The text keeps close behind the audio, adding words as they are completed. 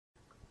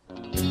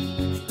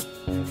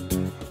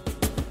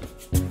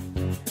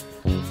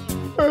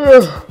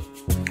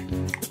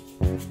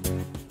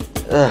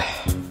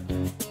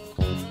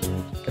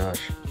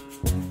Gosh.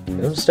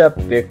 Don't stop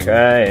your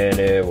crying,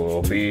 it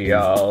will be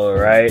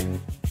alright.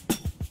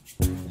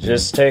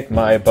 Just take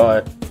my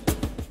butt,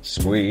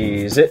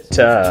 squeeze it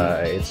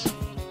tight.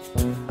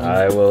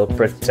 I will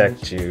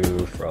protect you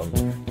from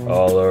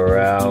all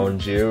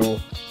around you.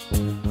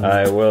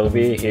 I will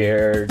be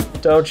here,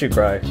 don't you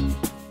cry.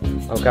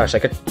 Oh gosh, I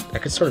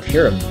could sort of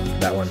hear him,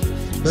 that one.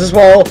 Mrs.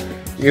 Wall,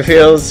 you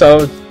feel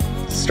so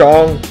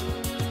strong.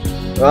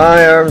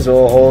 My arms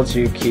will hold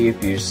you,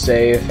 keep you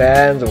safe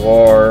and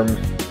warm.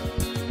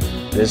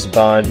 This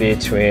bond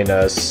between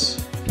us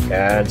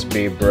can't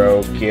be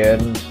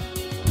broken.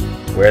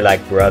 We're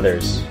like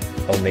brothers,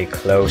 only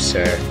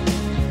closer.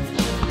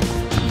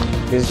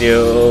 'Cause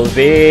you'll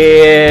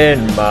be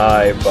in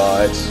my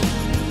butt.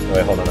 Oh,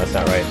 wait, hold on, that's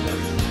not right.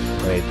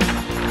 Let me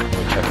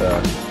check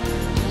the...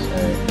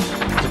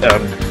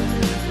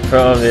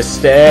 From this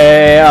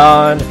day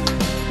on,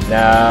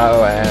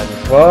 now and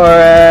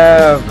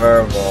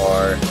forevermore.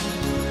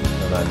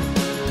 Hold on.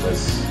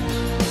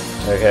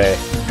 Okay.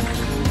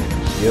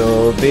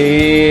 You'll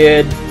be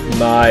in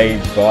my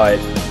butt.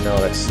 No,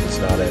 that's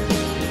not it.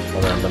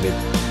 Hold on, let me...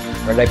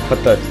 Where did I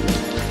put the...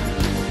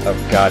 Oh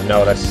god,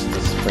 no, that's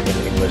this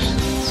freaking English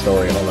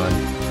story. Hold on.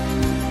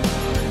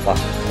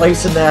 Lost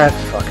place in that.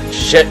 Fucking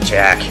shit,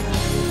 Jack.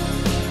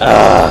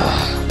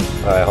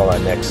 Alright, hold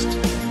on, next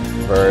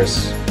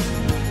verse.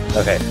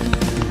 Okay.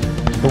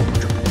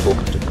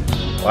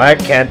 Why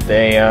can't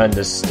they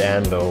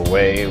understand the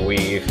way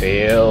we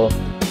feel?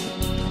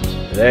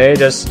 They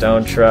just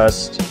don't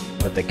trust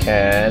what they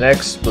can't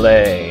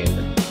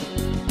explain.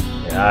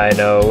 I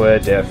know we're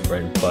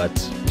different, but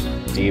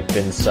deep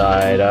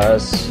inside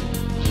us,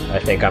 I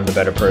think I'm the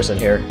better person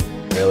here,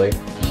 really.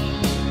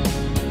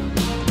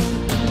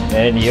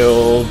 And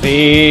you'll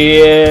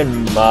be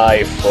in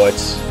my foot.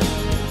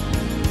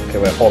 Okay,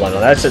 wait, hold on. No,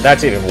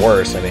 that's even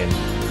worse. I mean,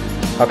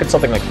 how could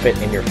something like fit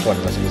in your foot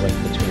unless it was like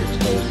between your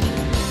toes?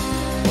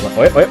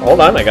 Wait, hold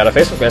on. I got a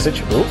Facebook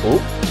message. Ooh.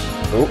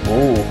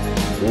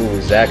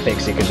 Zach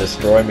thinks he can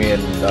destroy me in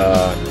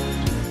a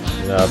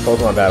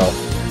Pokemon battle.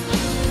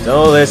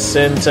 Don't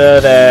listen to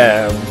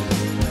them,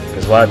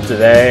 cause what do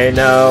they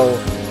know?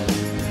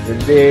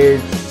 It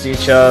needs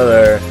each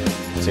other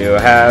to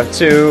have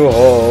to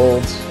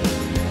hold.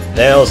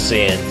 They'll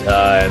see in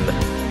time.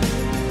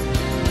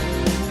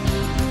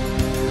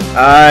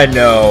 I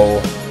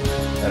know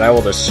that I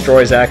will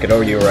destroy Zack and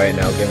OU right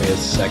now. Give me a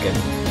second.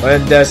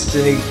 When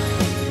destiny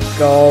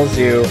calls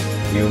you,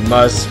 you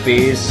must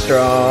be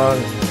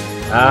strong.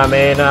 I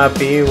may not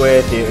be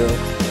with you,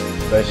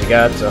 but you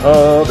got to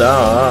hold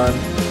on.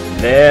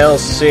 They'll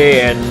see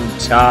in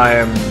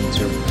time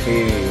to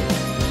pee.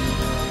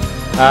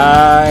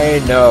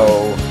 I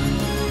know.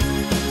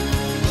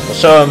 Well,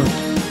 show 'em.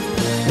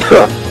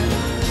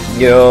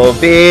 You'll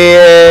be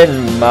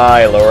in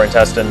my lower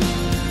intestine.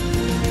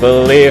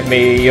 Believe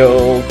me,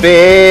 you'll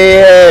be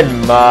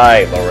in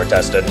my lower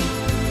intestine.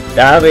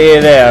 I'll be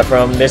there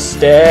from this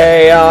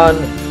day on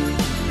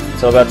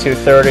until about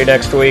 2:30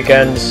 next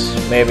weekend,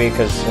 maybe,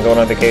 because I'm going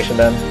on vacation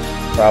then,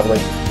 probably.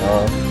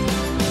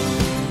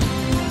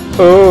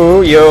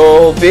 Ooh,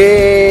 you'll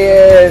be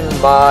in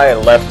my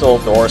left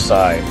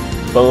dorsai.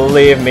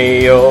 Believe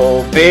me,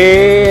 you'll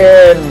be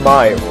in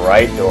my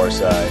right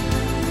dorsai.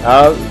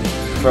 Out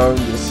from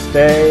this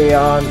day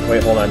on.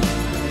 Wait, hold on.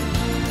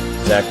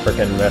 Zach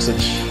frickin'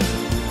 message.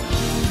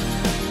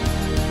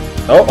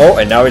 Oh,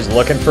 and now he's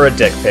looking for a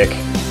dick pic.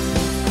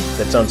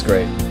 That sounds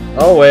great.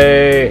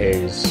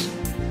 Always.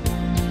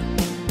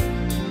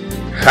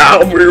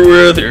 I'll be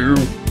with you.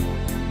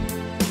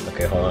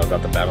 Okay, hold on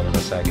about the battle in a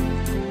second.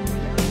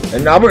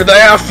 And I'll be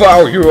there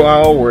for you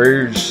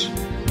always.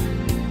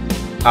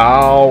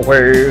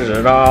 Always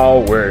and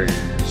always.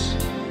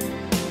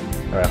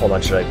 Alright, hold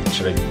on, should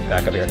I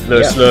back up here?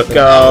 Let's look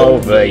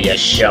over your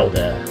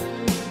shoulder.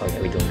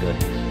 Okay, we doing good.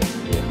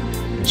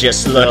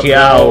 Just look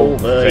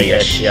over your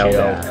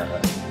shoulder.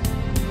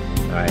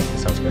 Alright,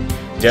 sounds good.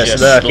 Just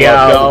look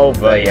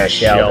over your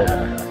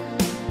shoulder.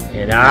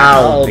 And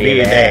I'll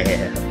be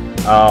there.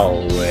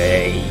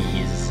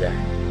 Always.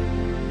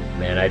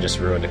 Man, I just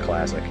ruined a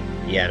classic.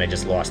 Yeah, and I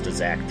just lost to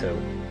Zach, too.